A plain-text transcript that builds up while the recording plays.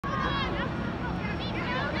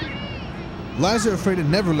Liza Offreda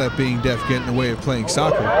never let being deaf get in the way of playing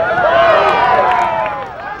soccer.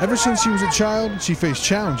 Ever since she was a child, she faced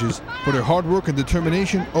challenges, but her hard work and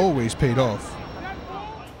determination always paid off.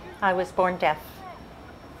 I was born deaf.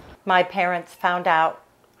 My parents found out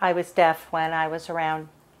I was deaf when I was around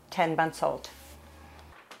 10 months old.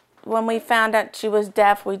 When we found out she was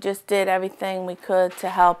deaf, we just did everything we could to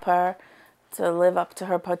help her to live up to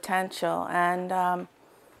her potential. And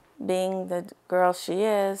being the girl she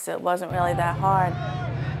is, it wasn't really that hard.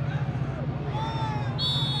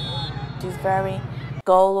 She's very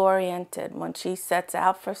goal-oriented. When she sets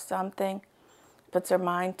out for something, puts her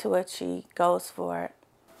mind to it, she goes for it.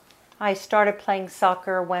 I started playing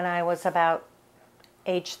soccer when I was about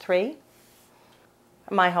age 3.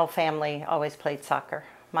 My whole family always played soccer.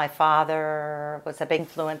 My father was a big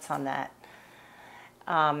influence on that.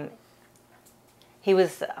 He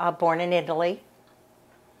was born in Italy,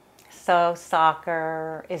 so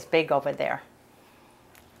soccer is big over there.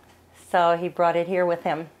 So he brought it here with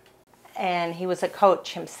him, and he was a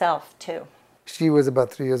coach himself too. She was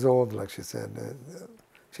about 3 years old, like she said.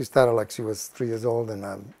 She started like she was 3 years old, and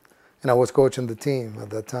I was coaching the team at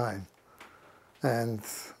that time. And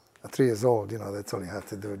at 3 years old, you know, that's all you have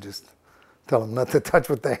to do, just tell them not to touch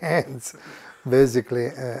with their hands, basically,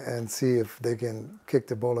 and see if they can kick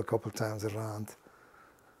the ball a couple times around.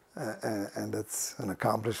 And that's an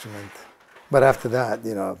accomplishment. But after that,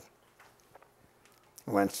 you know,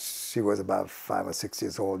 when she was about 5 or 6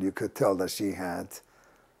 years old, you could tell that she had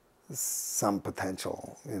some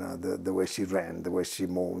potential, you know, the way she ran, the way she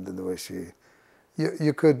moved, the way she...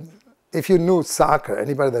 You could, if you knew soccer,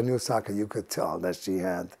 anybody that knew soccer, you could tell that she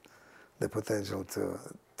had the potential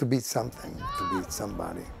to be something, to be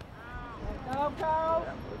somebody. Go, go!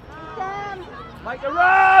 Beat them! Make a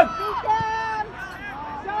run! Beat them!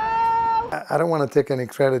 Go! I don't want to take any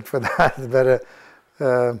credit for that, but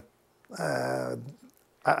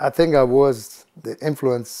I think I was the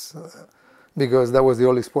influence because that was the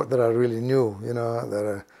only sport that I really knew, you know,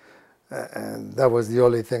 and that was the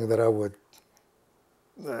only thing that I would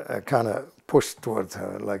kind of push towards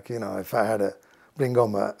her. Like, you know, if I had to bring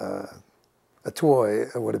home a toy,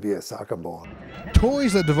 it would be a soccer ball.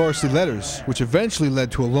 Toys led to varsity letters, which eventually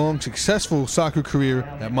led to a long, successful soccer career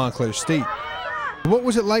at Montclair State. What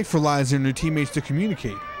was it like for Liza and her teammates to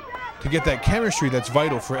communicate, to get that chemistry that's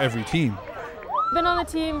vital for every team? I've been on the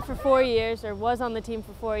team for 4 years, or was on the team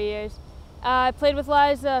for 4 years. I played with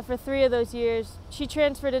Liza for 3 of those years. She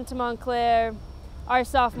transferred into Montclair our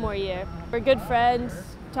sophomore year. We're good friends,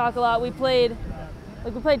 talk a lot. We played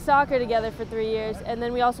soccer together for 3 years, and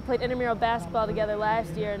then we also played intramural basketball together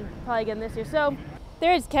last year and probably again this year. So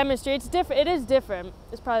there is chemistry. It's different. It is different.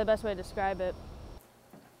 It's probably the best way to describe it.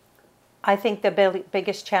 I think the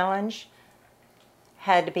biggest challenge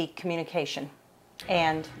had to be communication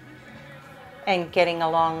and getting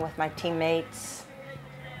along with my teammates,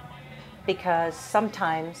 because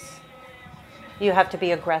sometimes you have to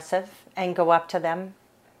be aggressive and go up to them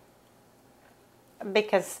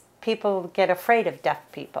because people get afraid of deaf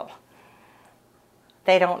people.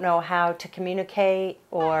 They don't know how to communicate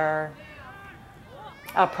or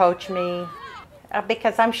approach me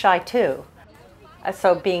because I'm shy too.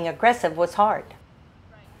 So being aggressive was hard.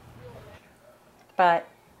 But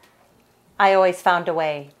I always found a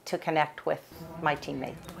way to connect with my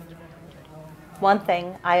teammates. One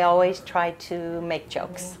thing, I always try to make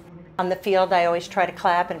jokes. On the field, I always try to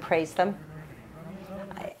clap and praise them.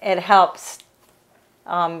 It helps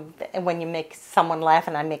when you make someone laugh,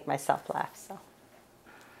 and I make myself laugh. So.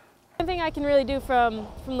 One thing I can really do from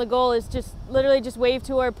the goal is just literally just wave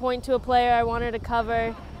to her, point to a player I want her to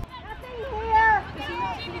cover.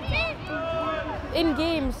 In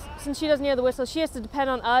games, since she doesn't hear the whistle, she has to depend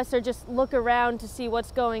on us or just look around to see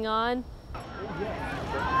what's going on.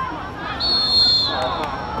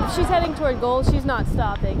 If she's heading toward goal, she's not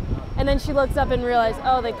stopping. And then she looks up and realizes,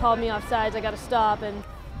 oh, they called me offsides, I gotta stop. And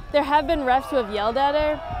there have been refs who have yelled at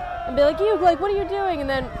her and be like, what are you doing? And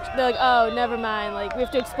then they're like, oh, never mind. Like, we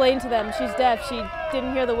have to explain to them she's deaf, she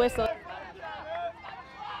didn't hear the whistle.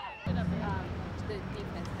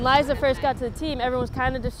 When Liza first got to the team, everyone was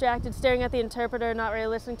kind of distracted, staring at the interpreter, not really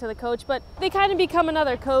listening to the coach, but they kind of become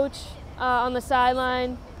another coach on the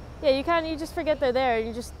sideline. Yeah, you just forget they're there, and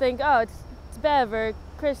you just think, oh, it's Bev or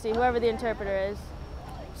Christy, whoever the interpreter is.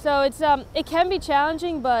 So it can be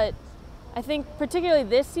challenging, but I think particularly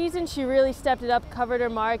this season, she really stepped it up, covered her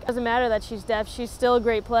mark. It doesn't matter that she's deaf, she's still a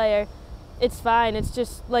great player. It's fine, it's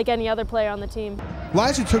just like any other player on the team.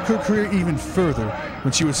 Liza took her career even further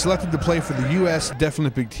when she was selected to play for the U.S.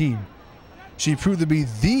 Deaflympic team. She proved to be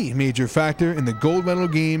the major factor in the gold medal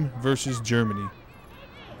game versus Germany.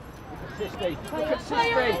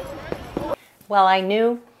 Well, I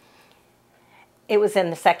knew it was in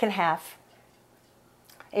the second half.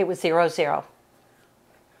 It was 0-0.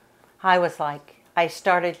 I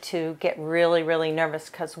started to get really, really nervous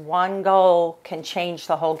because one goal can change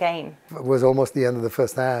the whole game. It was almost the end of the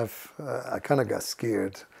first half. I kind of got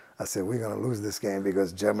scared. I said, we're going to lose this game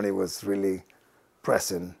because Germany was really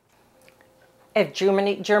pressing. If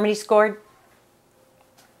Germany scored,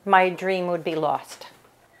 my dream would be lost.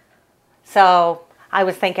 So I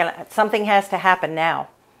was thinking something has to happen now.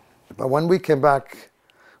 But when we came back,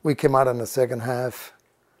 we came out in the second half.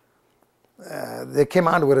 They came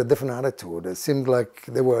out with a different attitude. It seemed like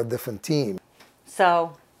they were a different team.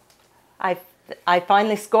 So I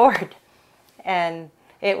finally scored, and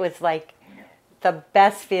it was like the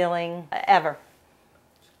best feeling ever.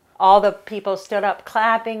 All the people stood up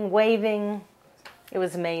clapping, waving. It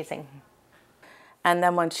was amazing. And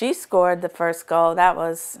then when she scored the first goal, that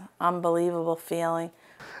was an unbelievable feeling.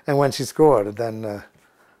 And when she scored, then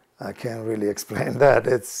I can't really explain that.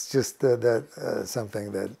 It's just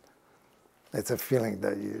something that, it's a feeling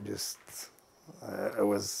that you just, it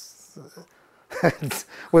was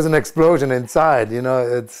an explosion inside, you know,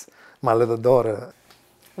 it's my little daughter.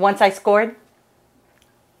 Once I scored,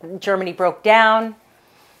 Germany broke down,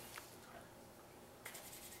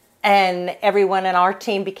 and everyone in our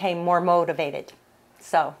team became more motivated.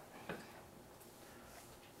 So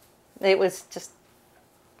it was just,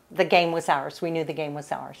 the game was ours. We knew the game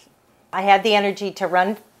was ours. I had the energy to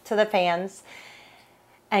run to the fans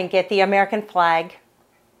and get the American flag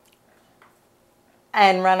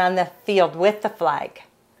and run on the field with the flag,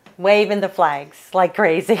 waving the flags like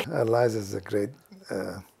crazy. Liza's a great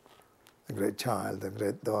child, a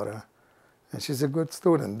great daughter, and she's a good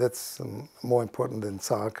student. That's more important than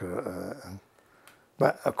soccer.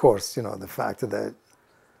 But of course, you know, the fact that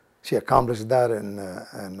she accomplished that in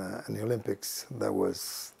the Olympics, that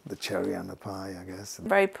was the cherry on the pie, I guess.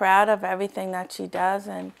 Very proud of everything that she does,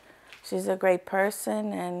 and she's a great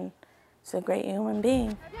person, and she's a great human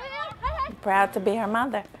being. I'm proud to be her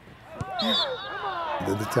mother.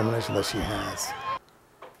 The determination that she has,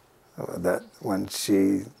 that when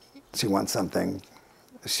she wants something,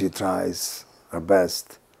 she tries her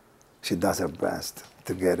best. She does her best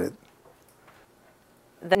to get it.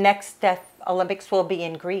 The next Olympics will be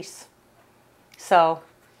in Greece. So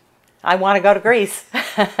I want to go to Greece.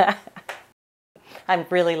 I'm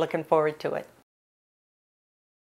really looking forward to it.